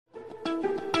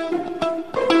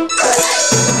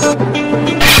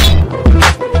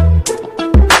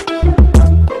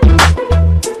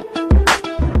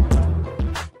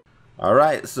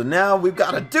Alright, so now we've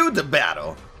got to do the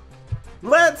battle.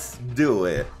 Let's do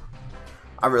it.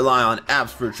 I rely on apps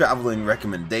for traveling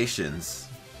recommendations.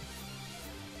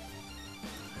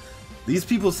 These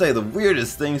people say the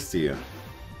weirdest things to you.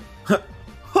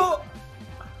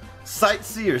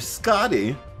 Sightseer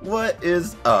Scotty, what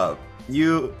is up?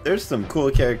 There's some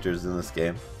cool characters in this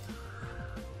game.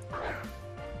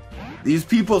 These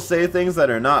people say things that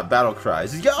are not battle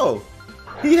cries. Yo!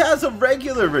 He has a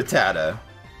regular Rattata!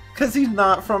 Cause he's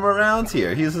not from around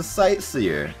here, he's a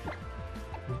sightseer.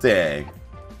 Dang.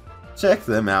 Check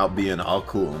them out being all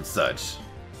cool and such.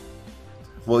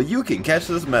 Well, you can catch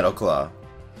this Metal Claw.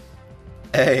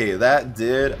 Hey, that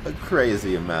did a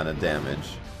crazy amount of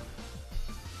damage.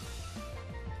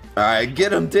 Alright,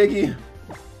 get him, Diggy!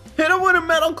 Hit him with a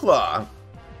Metal Claw!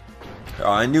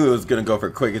 Oh, I knew it was gonna go for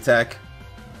quick attack.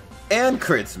 And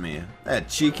crits me. That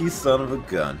cheeky son of a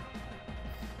gun.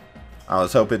 I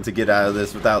was hoping to get out of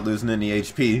this without losing any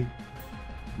HP.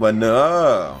 But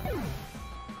no!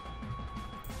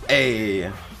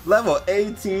 Hey, level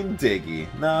 18 Diggy.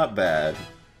 Not bad.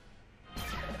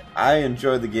 I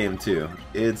enjoyed the game too.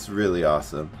 It's really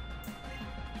awesome.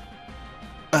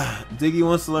 Diggy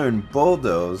wants to learn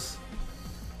Bulldoze.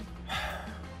 I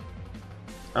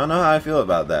don't know how I feel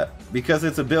about that. Because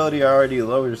its ability already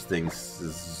lowers things'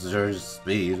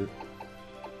 speed.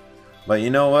 But you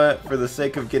know what? For the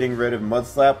sake of getting rid of Mud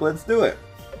Slap, let's do it.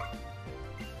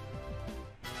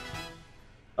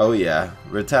 Oh yeah,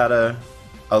 Rattata.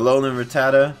 Alolan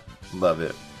Rattata. Love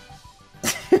it.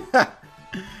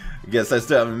 Guess I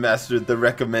still haven't mastered the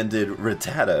recommended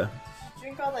Rattata.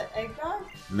 Drink all the eggnog?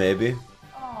 Maybe.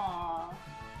 Aww.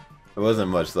 There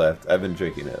wasn't much left. I've been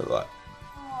drinking it a lot.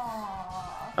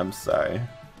 Aww. I'm sorry.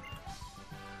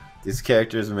 These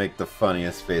characters make the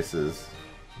funniest faces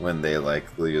when they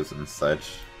like lose and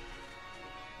such.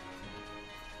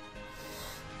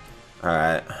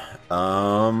 Alright.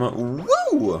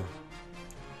 Woo!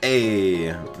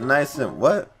 Hey, nice and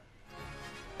what?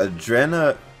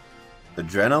 Adrenaline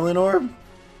orb?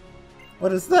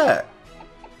 What is that?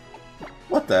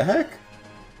 What the heck?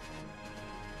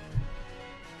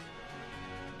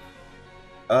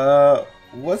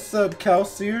 What's up,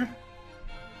 Calcier?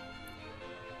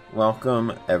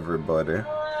 Welcome, everybody.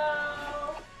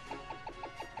 Hello.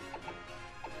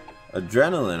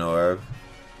 Adrenaline orb.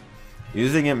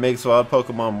 Using it makes wild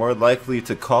Pokemon more likely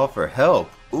to call for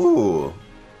help. Ooh.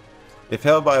 If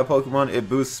held by a Pokemon, it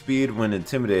boosts speed when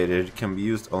intimidated. Can be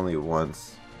used only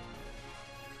once.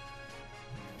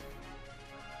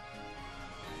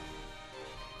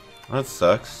 That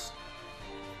sucks.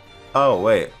 Oh,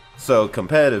 wait. So,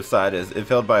 competitive side is, if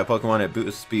held by a Pokemon, it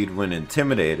boosts speed when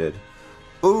intimidated.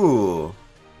 Ooh.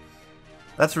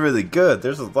 That's really good.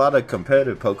 There's a lot of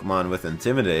competitive Pokemon with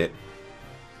Intimidate.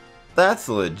 That's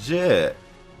legit.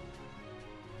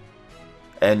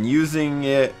 And using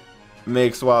it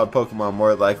makes wild Pokemon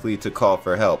more likely to call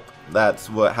for help. That's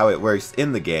how it works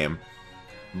in the game.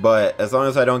 But as long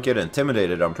as I don't get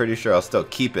intimidated, I'm pretty sure I'll still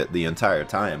keep it the entire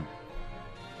time.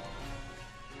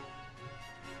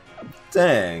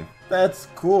 Dang, that's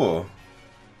cool.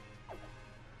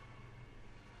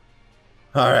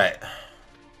 Alright.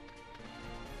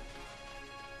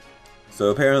 So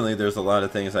apparently there's a lot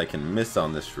of things I can miss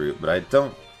on this route, but I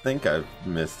don't think I've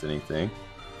missed anything.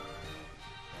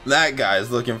 That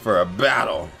guy's looking for a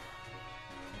battle.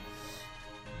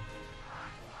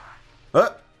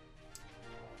 Oh!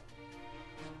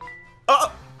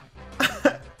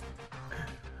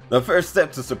 The first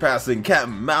step to surpassing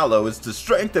Captain Mallow is to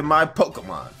strengthen my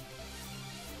Pokemon.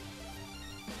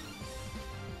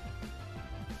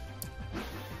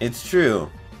 It's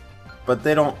true, but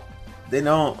they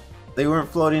weren't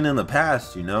floating in the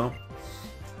past, you know?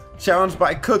 Challenged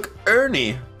by Cook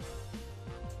Ernie.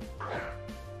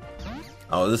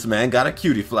 Oh, this man got a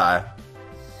cutie fly.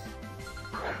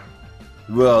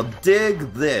 Well, dig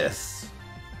this.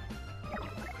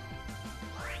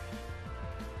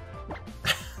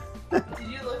 Did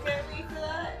you look at me for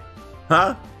that?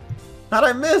 Huh? How'd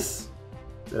I miss?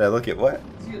 Did I look at what?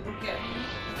 Did you look at me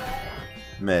for that?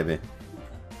 Maybe.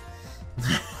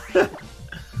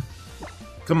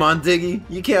 Come on, Diggy.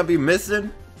 You can't be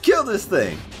missing. Kill this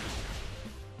thing.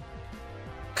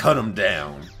 Cut him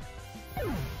down.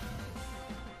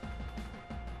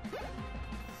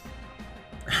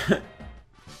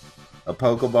 A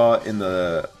Pokeball in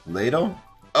the ladle?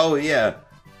 Oh, yeah.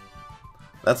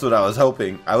 That's what I was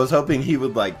hoping. I was hoping he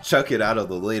would, like, chuck it out of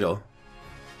the ladle.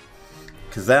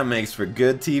 Because that makes for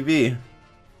good TV.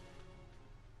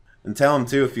 And tell him,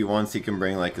 too, if he wants, he can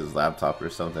bring, like, his laptop or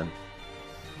something.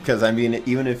 Because, I mean,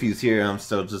 even if he's here, I'm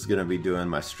still just going to be doing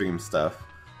my stream stuff.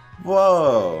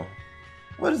 Whoa!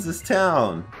 What is this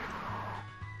town?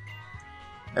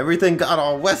 Everything got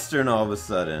all western all of a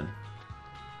sudden.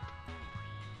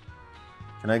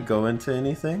 Can I go into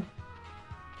anything?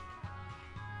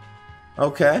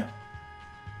 Okay.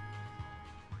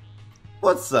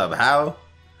 What's up, How?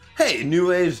 Hey,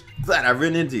 NewAge, glad I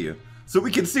ran into you. So we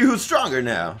can see who's stronger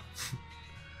now.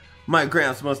 My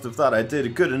Gramps must have thought I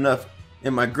did good enough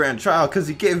in my grand trial because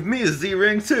he gave me a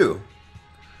Z-Ring too.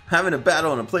 Having a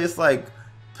battle in a place like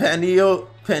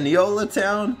Paniola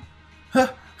Town?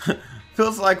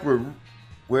 Feels like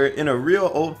we're in a real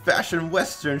old-fashioned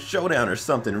Western showdown or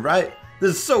something, right?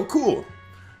 This is so cool.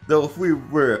 Though if we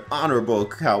were honorable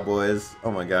cowboys,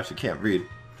 oh my gosh, I can't read.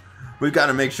 We've got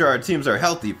to make sure our teams are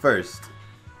healthy first.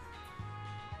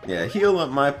 Yeah, heal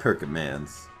up my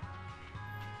Perkamans.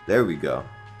 There we go.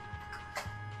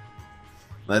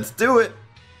 Let's do it.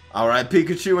 Alright,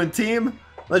 Pikachu and team.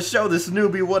 Let's show this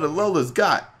newbie what Alola's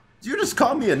got. Did you just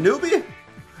call me a newbie?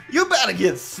 You better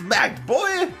get smacked,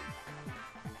 boy.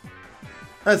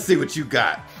 Let's see what you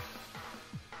got.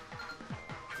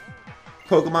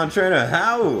 Pokemon trainer,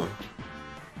 how?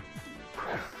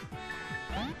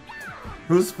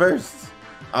 Who's first?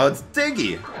 Oh, it's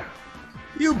Diggy.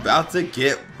 You about to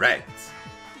get wrecked.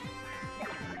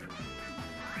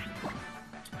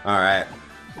 Alright.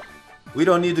 We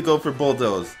don't need to go for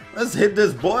Bulldoze. Let's hit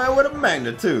this boy with a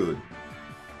magnitude.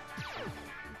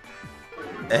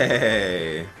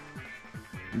 Hey.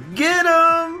 Get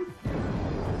him!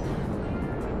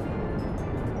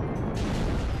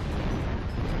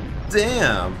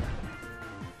 Damn.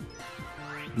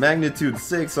 Magnitude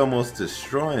 6 almost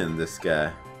destroying this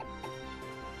guy.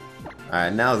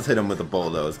 Alright, now let's hit him with a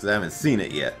Bulldoze, because I haven't seen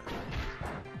it yet.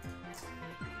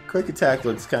 Quick attack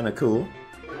looks kind of cool.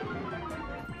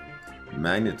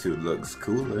 Magnitude looks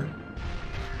cooler.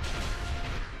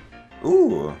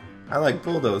 Ooh, I like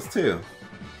Bulldoze too.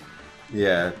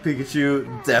 Yeah,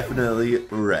 Pikachu definitely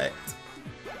wrecked.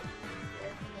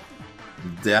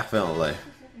 Definitely.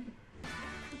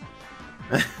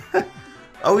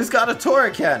 Oh, he's got a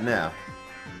Torracat now.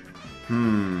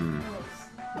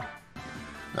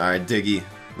 Alright, Diggy.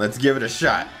 Let's give it a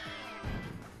shot.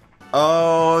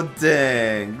 Oh,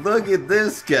 dang. Look at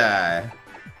this guy.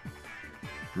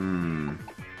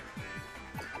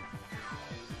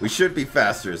 We should be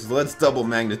faster, so let's double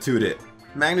magnitude it.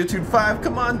 Magnitude 5,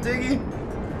 come on, Diggy.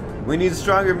 We need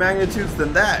stronger magnitudes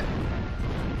than that.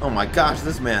 Oh my gosh,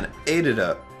 this man ate it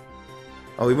up.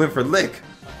 Oh, he went for Lick.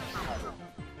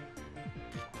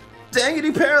 Dang it,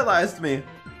 he paralyzed me.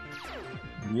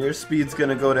 Your speed's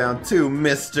gonna go down too,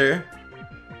 mister.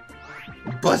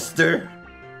 Buster.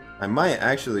 I might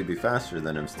actually be faster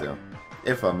than him still.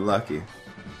 If I'm lucky.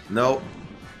 Nope.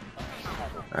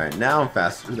 Alright, now I'm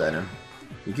faster than him.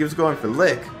 He keeps going for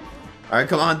Lick. Alright,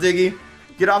 come on, Diggy.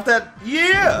 Get off that.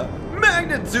 Yeah!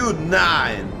 Magnitude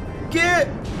 9. Get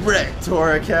wrecked,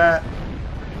 Torracat.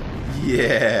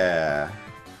 Yeah.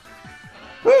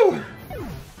 Woo!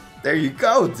 There you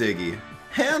go, Diggy.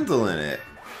 Handling it.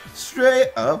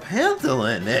 Straight up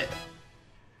handling it.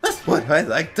 That's what I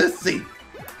like to see.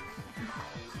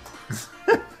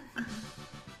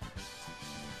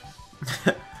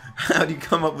 How'd you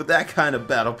come up with that kind of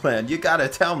battle plan? You gotta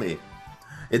tell me.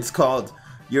 It's called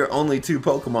Your Only 2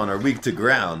 Pokemon Are Weak to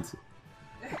Ground.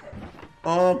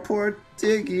 Oh, poor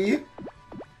Diggy.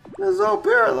 He's all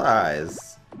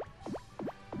paralyzed.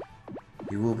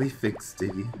 You will be fixed,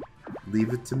 Diggy.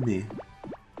 Leave it to me.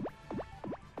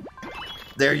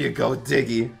 There you go,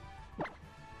 Diggy.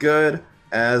 Good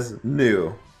as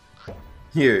new.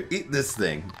 Here, eat this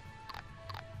thing.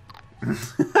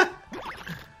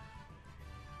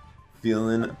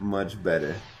 Feeling much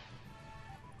better.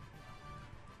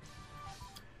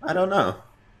 I don't know.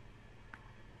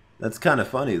 That's kind of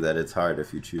funny that it's hard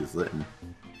if you choose Litten.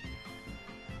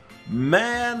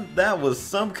 Man, that was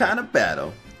some kind of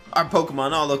battle. Our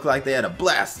Pokemon all look like they had a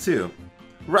blast too.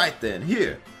 Right then,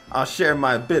 here, I'll share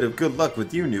my bit of good luck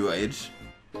with you, NewAge.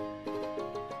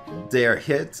 Dare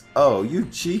hit? Oh, you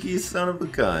cheeky son of a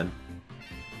gun.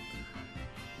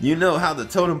 You know how the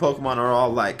totem Pokemon are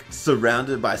all like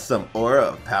surrounded by some aura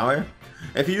of power?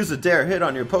 If you use a dare hit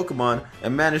on your Pokemon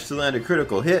and manage to land a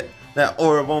critical hit, that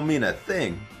aura won't mean a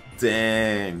thing.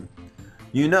 Dang.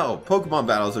 You know, Pokemon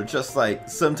battles are just like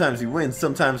sometimes you win,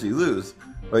 sometimes you lose.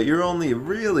 But you're only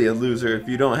really a loser if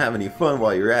you don't have any fun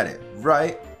while you're at it,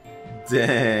 right?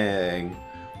 Dang.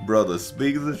 Brother,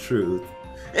 speak the truth.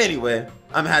 Anyway,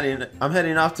 I'm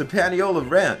heading off to Paniola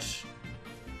Ranch.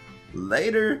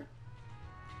 Later.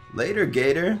 Later,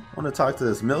 Gator. I want to talk to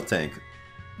this milk tank.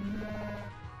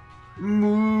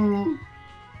 Moo.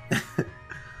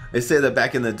 They say that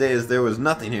back in the days there was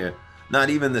nothing here. Not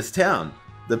even this town.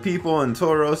 The people in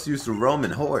Tauros used to roam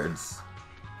in hordes.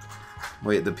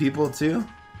 Wait, the people too?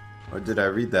 Or did I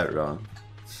read that wrong?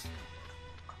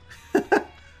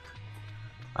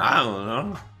 I don't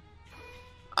know.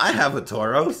 I have a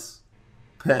Tauros.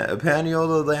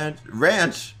 Paniola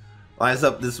Ranch lies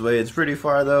up this way. It's pretty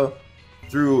far though.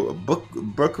 Through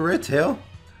Brookrit Hill.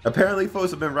 Apparently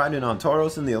folks have been riding on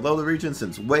Tauros in the Alola region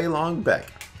since way long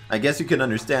back. I guess you can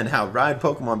understand how ride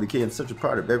Pokemon became such a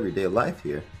part of everyday life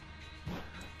here.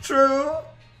 True.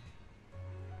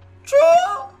 True.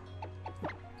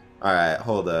 Alright,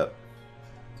 hold up.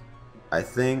 I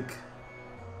think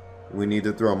we need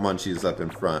to throw Munchies up in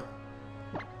front.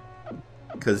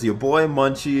 Because your boy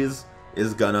Munchies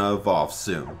is gonna evolve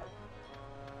soon.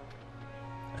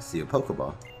 I see a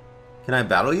Pokeball. Can I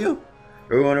battle you?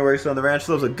 Everyone who works on the ranch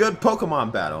loves a good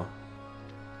Pokemon battle.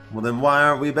 Well then why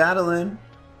aren't we battling?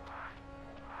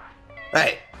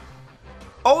 Hey!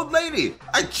 Old lady!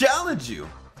 I challenge you!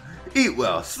 Eat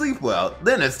well, sleep well,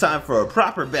 then it's time for a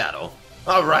proper battle.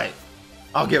 Alright,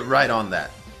 I'll get right on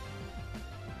that.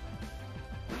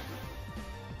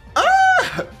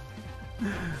 Ah!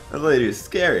 That lady is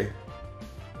scary.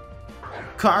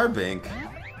 Carbink?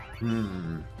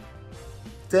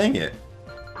 Dang it.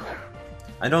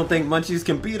 I don't think Munchies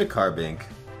can beat a Carbink.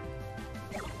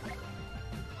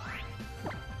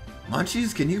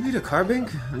 Munchies, can you beat a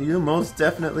Carbink? You most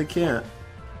definitely can't.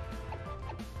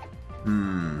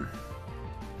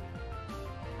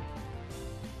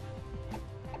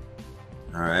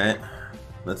 Alright.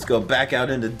 Let's go back out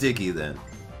into Diggy then.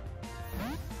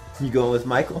 You going with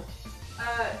Michael? He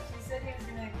said he was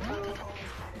gonna go home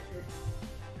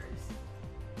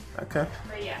first. Okay.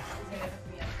 But yeah, he's gonna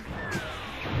pick me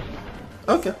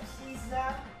up. Okay. He's,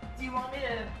 do you want me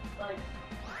to, like,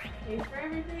 pay for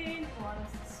everything? Do you want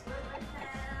us to split like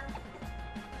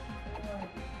that?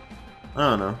 I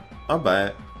don't know. I'll buy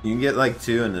it. You can get like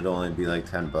 2 and it'll only be like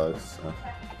 $10. So. Okay.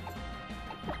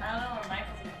 I don't know where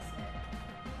Michael's gonna sit.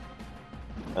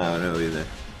 I don't know either.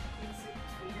 He can sit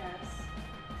between us.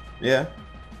 Yeah.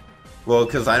 Well,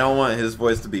 because I don't want his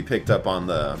voice to be picked up on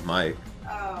the mic.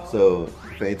 Oh. So,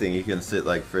 if anything, he can sit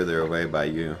like further away by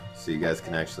you so you guys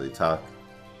can actually talk.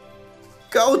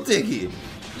 Go, Diggy!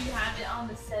 Do you have it on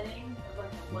the setting of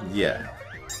like the one? Yeah.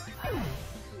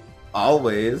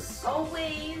 Always.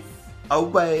 Always.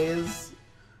 Always.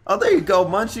 Oh, there you go,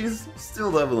 Munchies. Still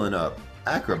leveling up.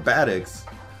 Acrobatics.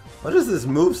 What is this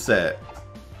moveset?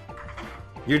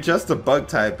 You're just a bug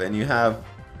type and you have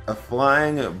a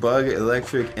flying, bug,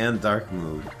 electric, and dark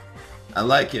move. I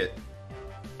like it.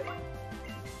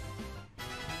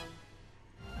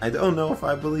 I don't know if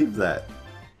I believe that.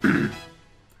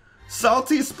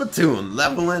 Salty Spittoon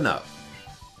leveling up.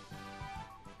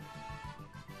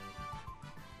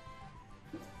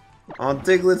 Oh,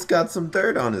 Diglett's got some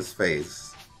dirt on his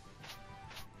face.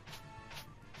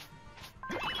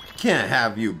 Can't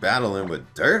have you battling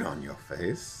with dirt on your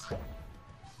face.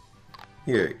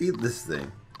 Here, eat this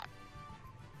thing.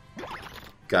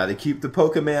 Gotta keep the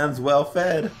Pokemans well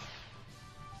fed.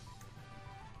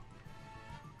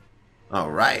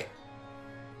 Alright.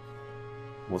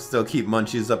 We'll still keep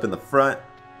Munchies up in the front.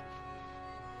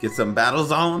 Get some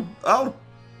battles on. Oh,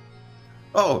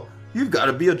 you've got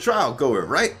to be a trial goer,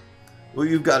 right? Well,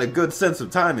 you've got a good sense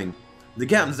of timing. The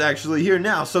captain's actually here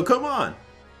now, so come on.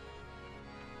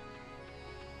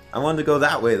 I wanted to go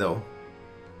that way, though.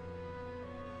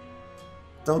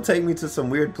 Don't take me to some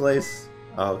weird place.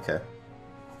 Oh, okay.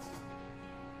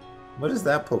 What is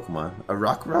that Pokemon? A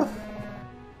Rockruff?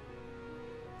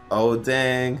 Oh,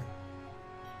 dang.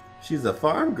 She's a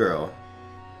farm girl.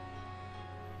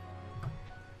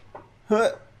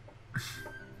 Huh.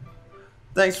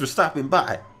 Thanks for stopping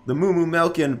by. The Moo Moo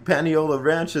Milk in Paniola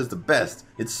Ranch is the best.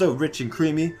 It's so rich and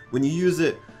creamy when you use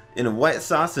it in a white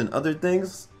sauce and other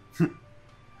things.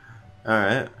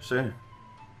 Alright, sure.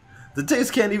 The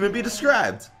taste can't even be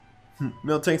described.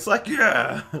 Miltank's like,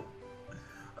 yeah!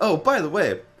 Oh, by the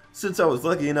way, since I was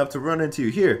lucky enough to run into you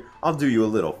here, I'll do you a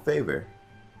little favor.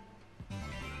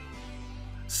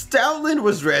 Stoutland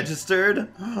was registered!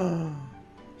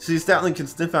 See, Stoutland can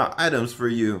sniff out items for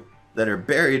you that are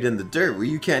buried in the dirt where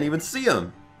you can't even see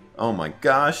them. Oh my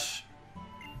gosh.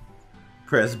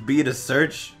 Press B to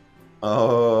search.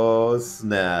 Oh,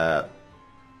 snap.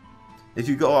 If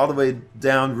you go all the way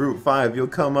down Route 5, you'll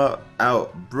come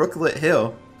out Brooklet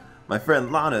Hill. My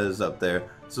friend Lana is up there,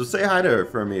 so say hi to her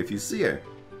for me if you see her.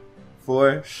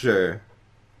 For sure.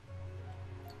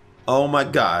 Oh my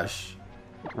gosh.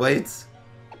 Wait.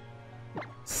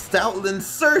 Stoutland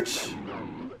search!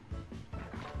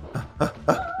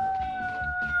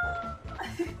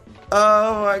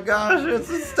 Oh my gosh, it's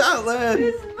a Stoutland!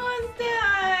 His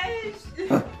mustache!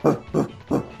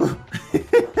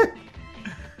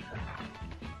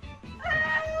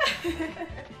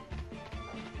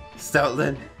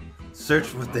 Stoutland, search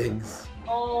for things.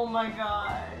 Oh my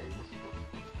god.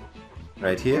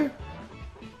 Right here?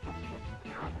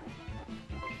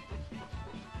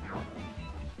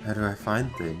 How do I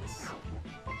find things?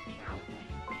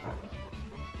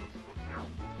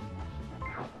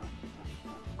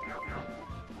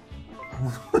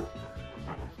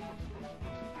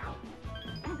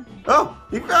 Oh!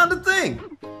 He found a thing!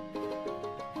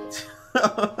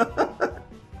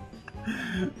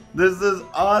 This is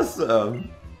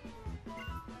awesome!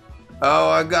 Oh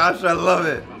my gosh, I love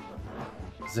it!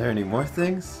 Is there any more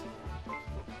things?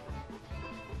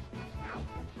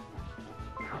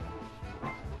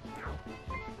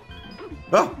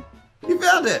 Oh! He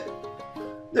found it!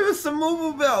 There was some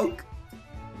moo milk!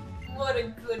 What a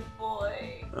good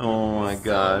boy. Oh my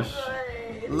gosh. So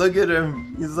good. Look at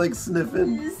him. He's like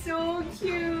sniffing. He's so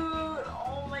cute.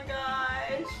 Oh my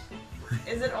gosh.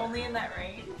 Is it only in that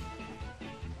range?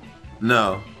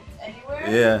 No. Anywhere?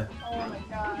 Yeah. Oh my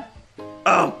gosh.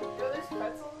 Oh! There's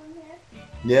pretzels in here?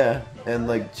 Yeah, and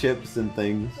like chips and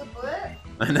things. The butt?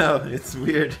 I know, it's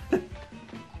weird.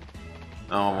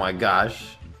 Oh my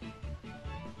gosh.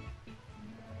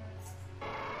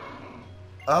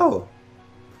 Oh!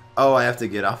 Oh, I have to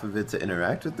get off of it to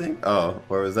interact with things? Oh,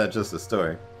 or was that just a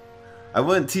story? I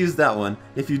wouldn't tease that one.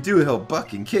 If you do, he'll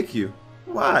buck and kick you.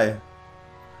 Why?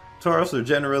 Tauros are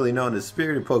generally known as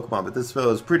spirited Pokemon, but this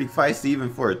fellow is pretty feisty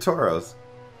even for a Tauros.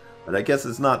 But I guess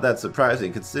it's not that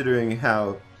surprising considering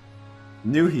how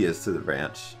new he is to the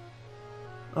ranch.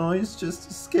 Oh, he's just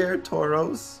a scared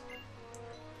Tauros.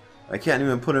 I can't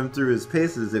even put him through his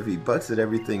paces if he bucks at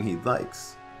everything he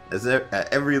likes.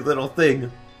 At every little thing.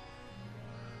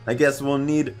 I guess we'll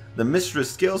need the mistress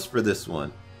skills for this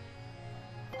one.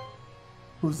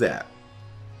 Who's that?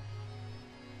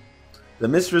 The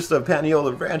mistress of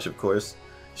Paniola Ranch, of course.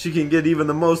 She can get even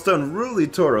the most unruly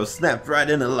Tauros snapped right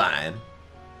in a line.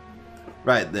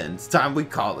 Right then, it's time we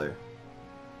call her.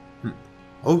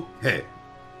 Okay.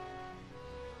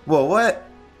 Whoa, what?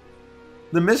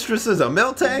 The mistress is a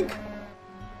Miltank?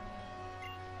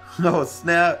 Oh,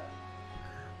 snap.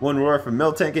 One roar from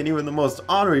Miltank and even the most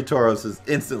ornery Tauros is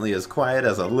instantly as quiet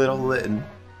as a little Litten.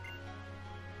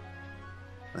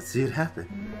 Let's see it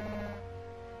happen.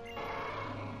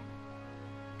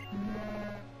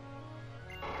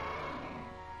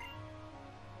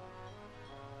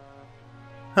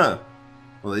 Huh.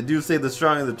 Well, they do say the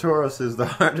stronger the Tauros is, the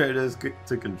harder it is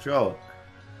to control.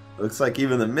 Looks like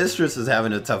even the mistress is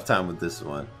having a tough time with this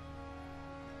one.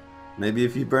 Maybe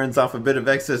if he burns off a bit of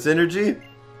excess energy?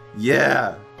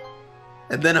 Yeah!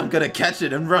 And then I'm gonna catch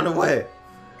it and run away.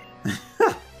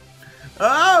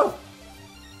 Oh!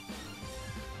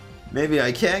 Maybe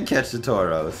I can catch the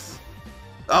Tauros.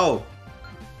 Oh!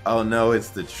 Oh no,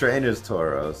 it's the trainer's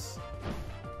Tauros.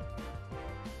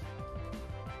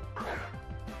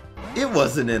 It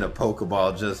wasn't in a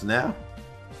Pokeball just now.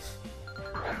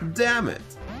 Damn it.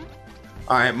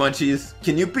 Alright, Munchies,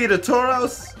 can you beat a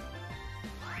Tauros?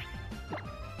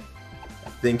 I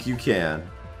think you can.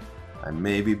 I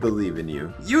maybe believe in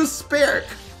you. Use Spirit!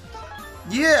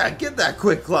 Yeah, get that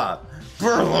Quick Claw!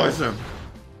 Paralyze him!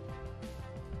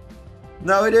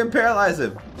 No, he didn't paralyze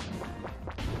him.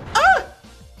 Ah!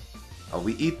 Oh,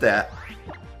 we eat that.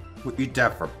 We eat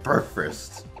that for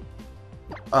breakfast.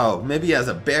 Oh, maybe he has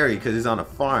a berry because he's on a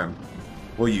farm.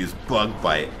 We'll use Bug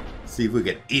Bite. See if we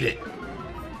can eat it.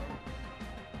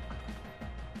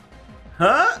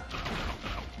 Huh?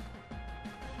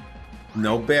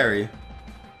 No berry.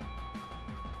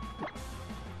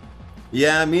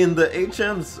 Yeah, I mean, the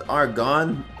HMs are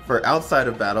gone for outside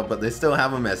of battle, but they still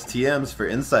have them as TMs for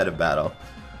inside of battle.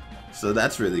 So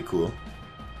that's really cool.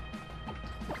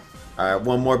 Alright,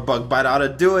 one more Bug Bite ought to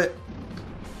do it.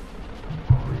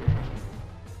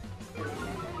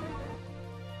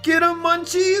 Get him,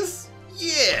 Munchies!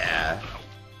 Yeah!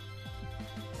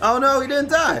 Oh no, he didn't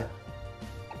die!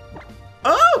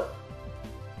 Oh!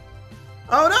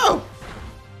 Oh no!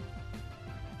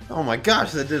 Oh my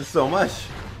gosh, that did so much.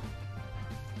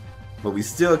 But we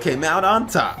still came out on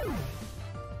top.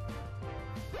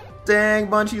 Dang,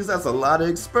 Munchies, that's a lot of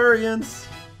experience.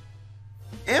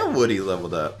 And Woody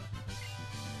leveled up.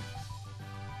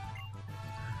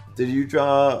 Did you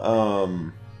draw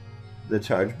the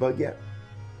charge bug yet?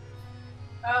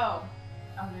 Oh.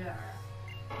 I'll do that.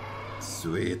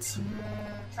 Sweet.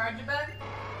 Charge it back?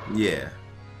 Yeah.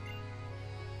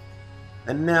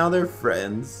 And now they're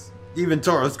friends. Even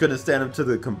Tauros couldn't stand up to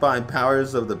the combined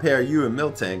powers of the pair, you and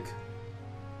Miltank.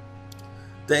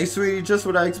 Thanks, sweetie. Just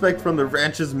what I expect from the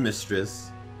ranch's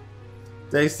mistress.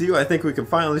 Thanks to you, I think we can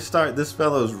finally start this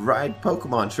fellow's ride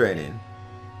Pokemon training.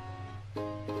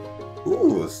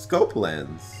 Ooh, a scope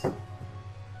lens.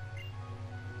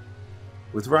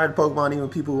 With ride Pokemon, even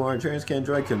people who aren't trainers can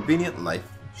enjoy convenient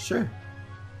life. Sure.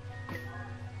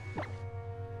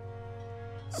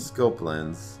 Scope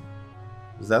lens.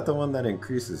 Is that the one that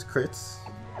increases crits?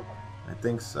 I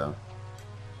think so.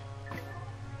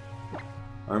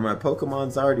 Are my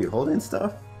Pokemons already holding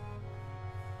stuff?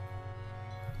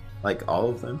 Like all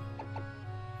of them?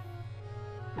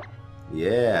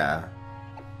 Yeah.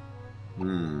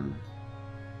 Who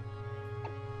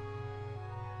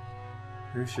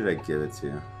should I give it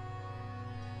to?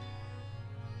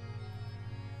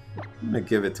 I'm gonna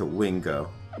give it to Wingo.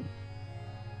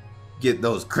 Get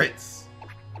those crits!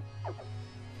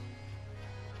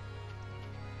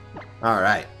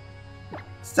 Alright.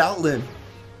 Stoutland!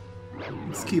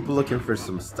 Let's keep looking for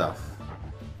some stuff.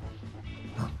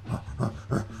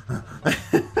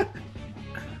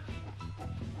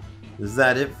 Is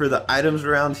that it for the items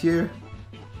around here?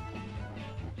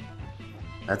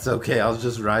 That's okay, I'll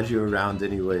just ride you around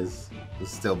anyways. It'll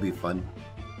still be fun.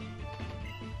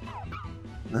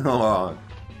 Oh,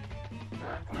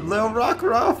 Lil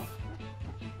Rockruff!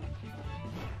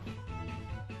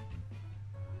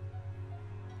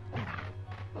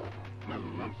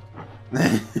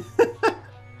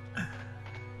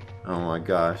 Oh my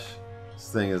gosh,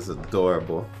 this thing is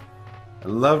adorable. I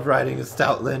love riding a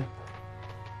Stoutland.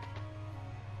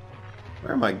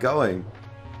 Where am I going?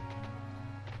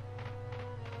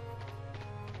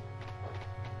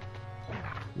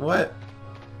 What?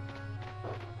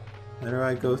 How do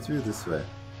I go through this way?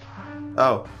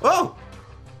 Oh! Oh!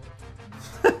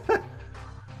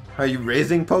 Are you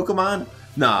raising Pokemon?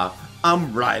 Nah,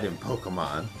 I'm riding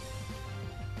Pokemon.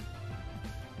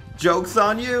 Joke's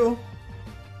on you!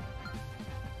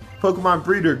 Pokemon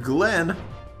breeder Glenn.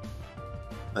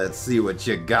 Let's see what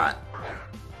you got.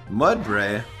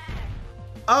 Mudbray.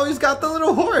 Oh, he's got the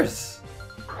little horse.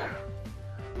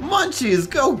 Munchies,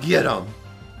 go get him.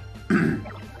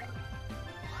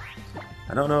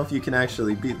 I don't know if you can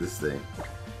actually beat this thing.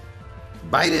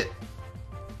 Bite it.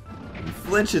 And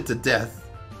flinch it to death.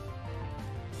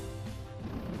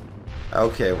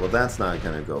 Okay, well that's not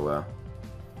gonna go well.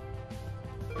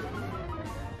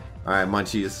 Alright,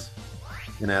 Munchies.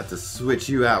 Gonna have to switch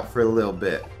you out for a little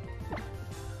bit.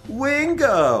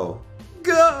 Wingo!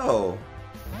 Go!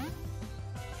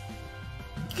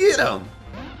 Get him!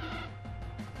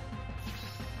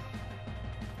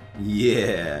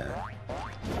 Yeah.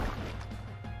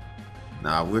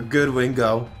 Nah, we're good,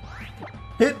 Wingo.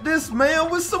 Hit this man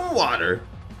with some water.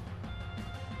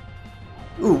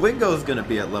 Ooh, Wingo's gonna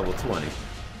be at level 20.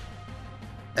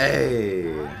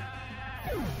 Hey.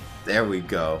 There we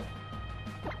go.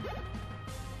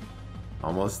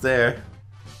 Almost there.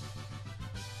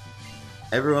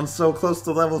 Everyone's so close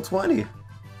to level 20.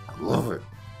 I love it.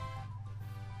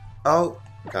 Oh,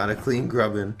 got a clean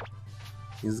grubbin.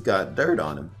 He's got dirt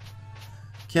on him.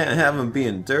 Can't have him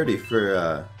being dirty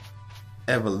for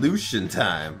evolution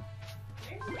time.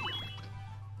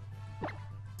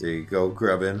 There you go,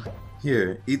 grubbin.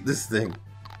 Here, eat this thing.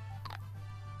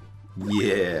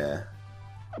 Yeah.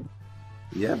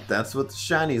 Yep, that's what the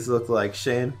shinies look like,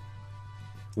 Shane.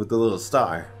 With the little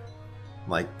star.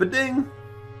 Like, ba-ding!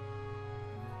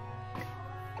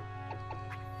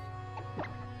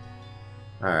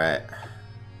 Alright.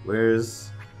 Where's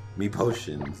me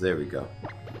potions? There we go.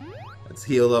 Let's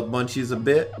heal up Munchies a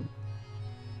bit.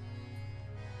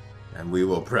 And we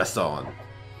will press on.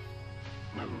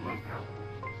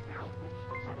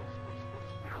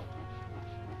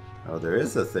 Oh, there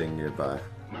is a thing nearby.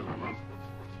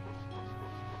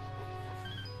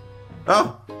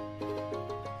 Oh!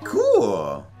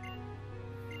 Cool!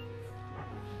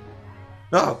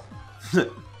 Oh!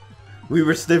 We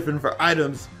were sniffing for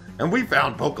items, and we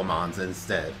found Pokemons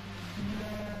instead.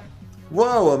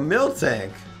 Whoa, a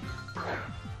Miltank!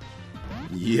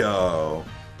 Yo!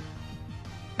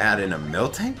 Adding a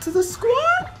Miltank to the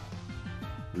squad?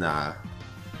 Nah.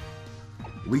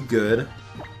 We good.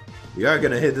 We are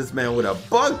gonna hit this man with a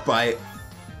bug bite.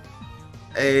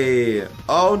 Hey,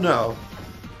 oh no.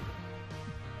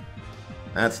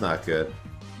 That's not good.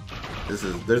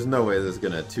 There's no way this is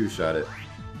gonna two-shot it.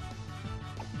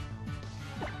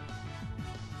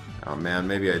 Oh man,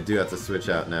 maybe I do have to switch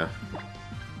out now.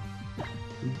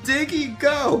 Diggy,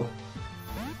 go!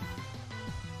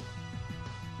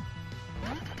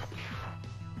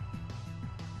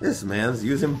 This man's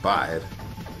using Bide.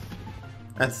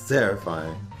 That's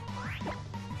terrifying.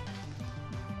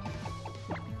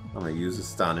 I'm gonna use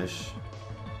Astonish.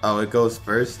 Oh, it goes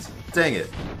first? Dang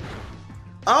it.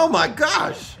 Oh my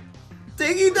gosh!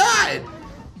 Diggy died!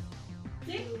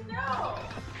 Diggy, no!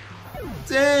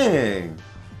 Dang!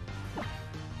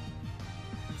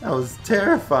 That was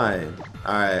terrifying.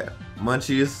 Alright,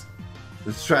 Munchies.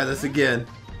 Let's try this again.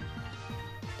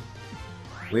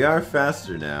 We are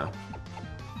faster now.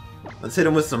 Let's hit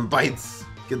him with some bites.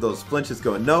 Get those flinches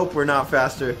going. Nope, we're not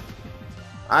faster.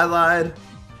 I lied.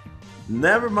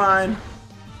 Never mind.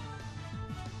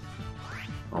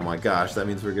 Oh my gosh, that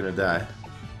means we're gonna die.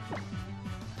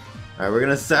 Alright, we're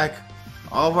gonna sack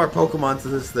all of our Pokemon to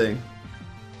this thing.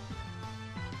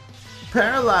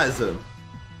 Paralyze him.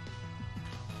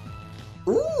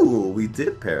 Ooh, we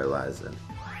did paralyze him.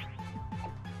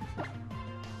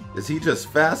 Is he just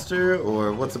faster,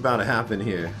 or what's about to happen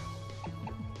here?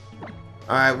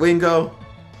 Alright, Wingo.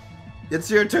 It's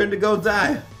your turn to go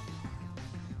die.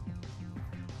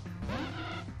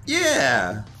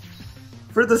 Yeah!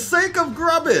 For the sake of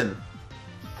grubbin!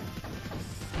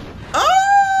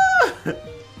 Ah!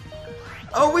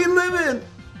 Oh, we livin'!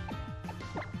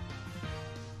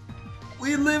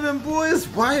 We livin', boys!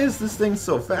 Why is this thing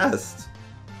so fast?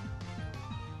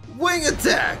 Wing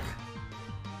attack!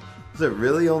 Does it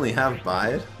really only have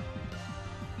bite?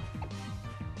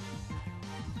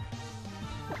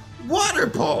 Water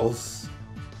pulse!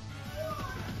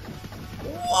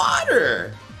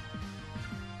 Water!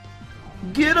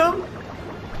 Get him!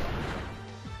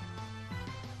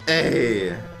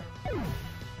 Hey!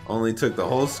 Only took the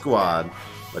whole squad,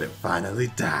 but it finally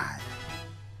died.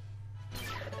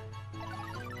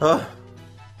 Oh,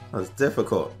 that was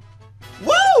difficult.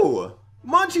 Whoa!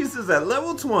 Munchies is at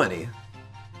level 20.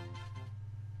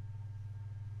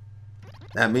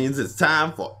 That means it's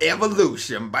time for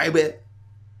evolution, baby.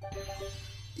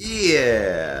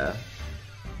 Yeah.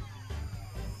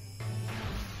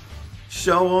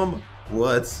 Show them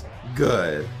what's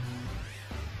good.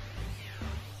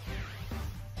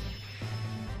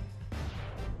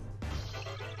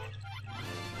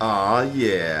 Aw,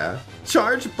 yeah.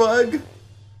 Charge bug.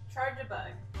 Charge a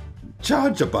bug.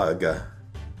 Charge a bug.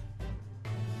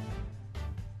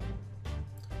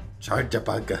 Charge a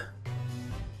bug.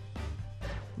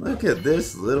 Look at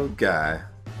this little guy.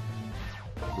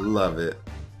 Love it.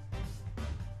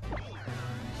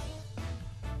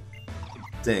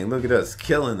 Dang, look at us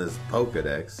killing this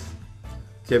Pokedex.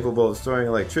 Capable of storing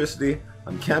electricity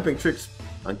on camping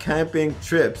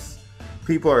trips.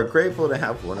 People are grateful to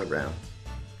have one around.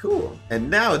 Cool.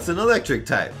 And now it's an electric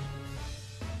type.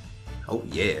 Oh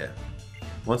yeah.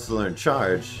 Wants to learn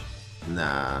charge?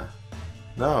 Nah.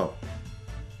 No.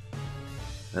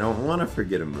 I don't want to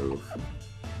forget a move.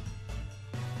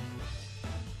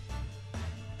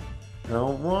 I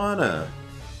don't wanna.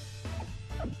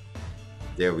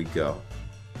 There we go.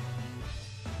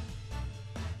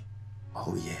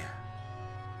 Oh yeah.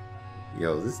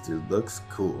 Yo, this dude looks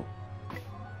cool.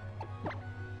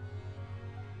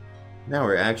 Now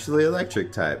we're actually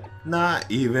electric type. Not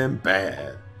even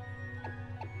bad.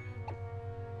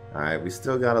 Alright, we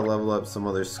still gotta level up some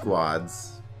other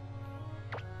squads.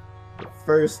 But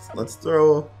first, let's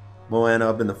throw Moana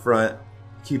up in the front.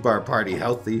 Keep our party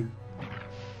healthy.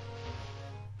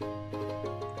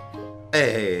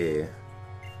 Hey!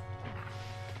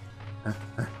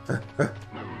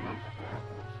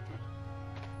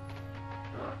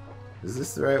 Is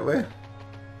this the right way?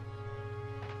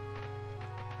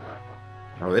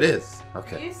 Oh, it is.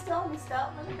 Okay. Are you still in the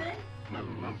scout mode thing?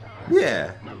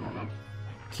 Yeah.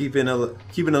 Keeping a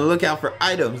lookout for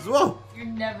items. Whoa! You're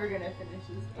never gonna finish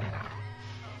this game.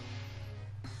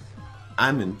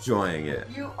 I'm enjoying it.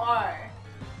 You are.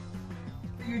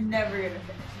 You're never gonna finish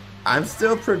it. I'm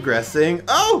still progressing.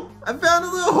 Oh! I found a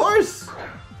little horse!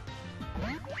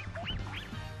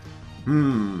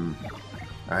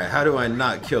 Alright, how do I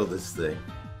not kill this thing?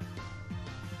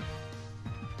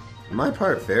 Am I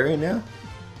part fairy now?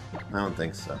 I don't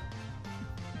think so.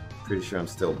 Pretty sure I'm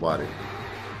still water.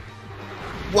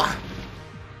 Wah!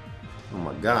 Oh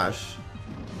my gosh.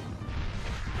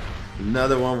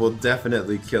 Another one will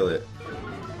definitely kill it.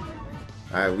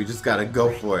 Alright, we just gotta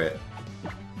go for it.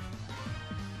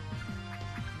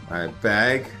 Alright,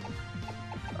 bag.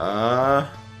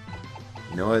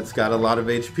 You know what? It's got a lot of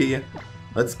HP.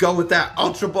 Let's go with that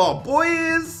Ultra Ball,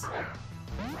 boys!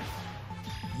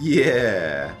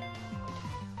 Yeah.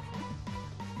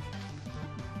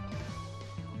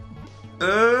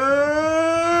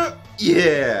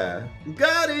 Yeah.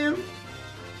 Got him.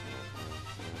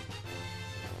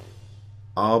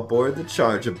 All aboard the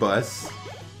charger bus.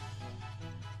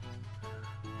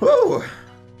 Whoa.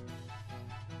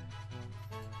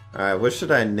 Alright, what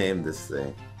should I name this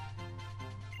thing?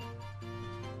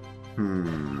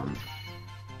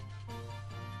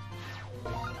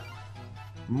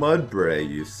 Mudbray,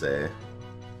 you say?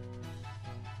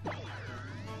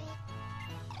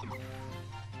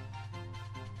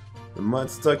 The mud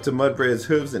stuck to Mudbray's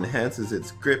hooves enhances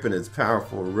its grip and its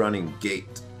powerful running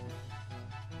gait.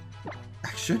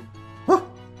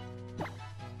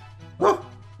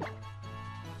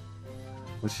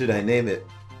 What should I name it?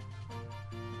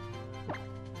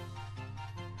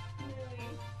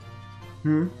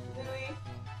 Louie.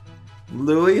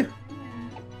 Louie?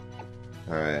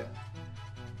 Mm-hmm. Alright.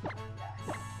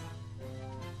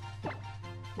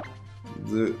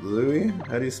 Louie?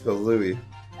 How do you spell Louie?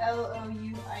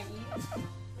 Louie.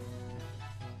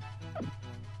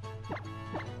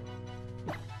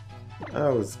 I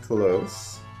was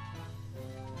close.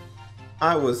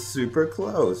 I was super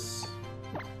close.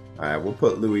 Alright, we'll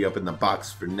put Louie up in the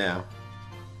box for now.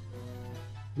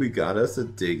 We got us a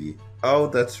diggy. Oh,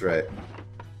 that's right.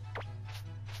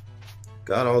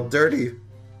 Got all dirty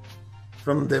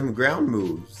from them ground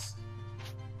moves.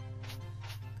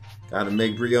 Gotta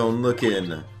make Brion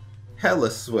looking hella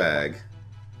swag.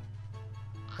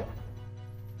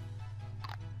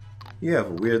 You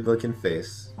have a weird looking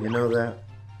face, you know that?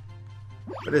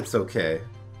 But it's okay.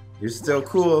 You're still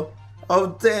cool.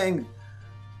 Oh dang!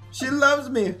 She loves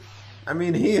me! I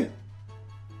mean he.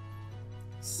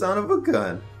 Son of a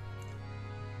gun.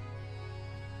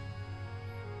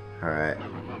 Alright.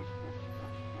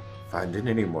 Finding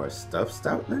any more stuff,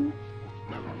 Stoutland?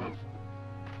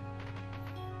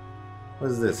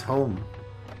 What is this, home?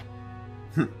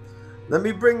 Let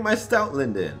me bring my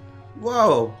Stoutland in.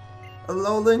 Whoa!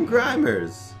 Alolan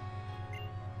Grimers!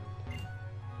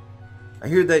 I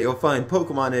hear that you'll find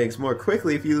Pokemon eggs more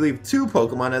quickly if you leave 2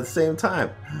 Pokemon at the same time.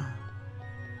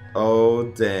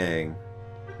 Oh dang.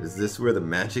 Is this where the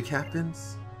magic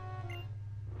happens?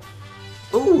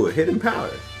 Ooh, hidden power.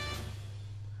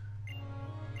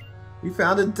 We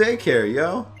found a daycare,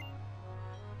 yo!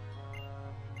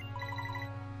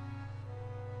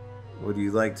 Would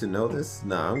you like to know this?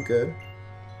 Nah, I'm good.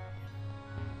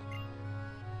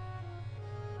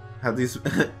 Have these...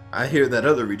 I hear that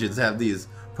other regions have these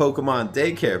Pokemon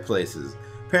daycare places.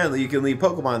 Apparently you can leave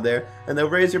Pokemon there and they'll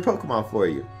raise your Pokemon for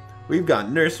you. We've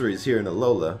got nurseries here in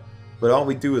Alola, but all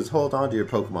we do is hold on to your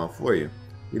Pokemon for you.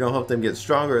 We don't help them get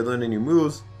stronger or learn new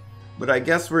moves, but I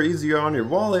guess we're easier on your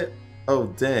wallet. Oh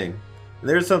dang. And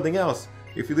there's something else.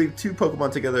 If you leave 2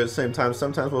 Pokemon together at the same time,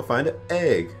 sometimes we'll find an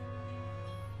egg.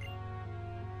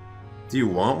 Do you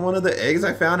want one of the eggs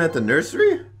I found at the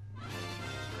nursery?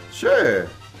 Sure.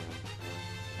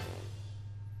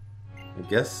 I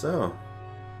guess so.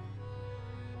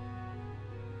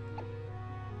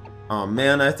 Oh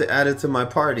man, I have to add it to my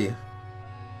party.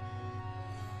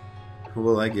 Who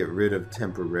will I get rid of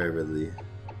temporarily?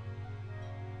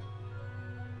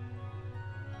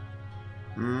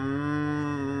 I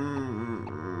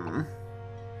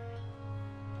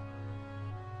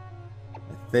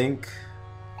think...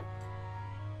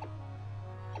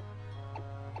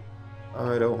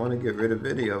 Oh, I don't want to get rid of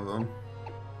any of them.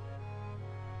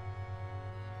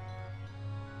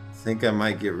 I think I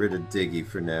might get rid of Diggy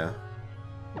for now.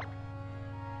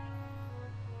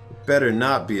 It better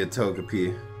not be a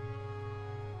Togepi,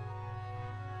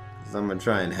 because I'm going to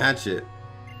try and hatch it.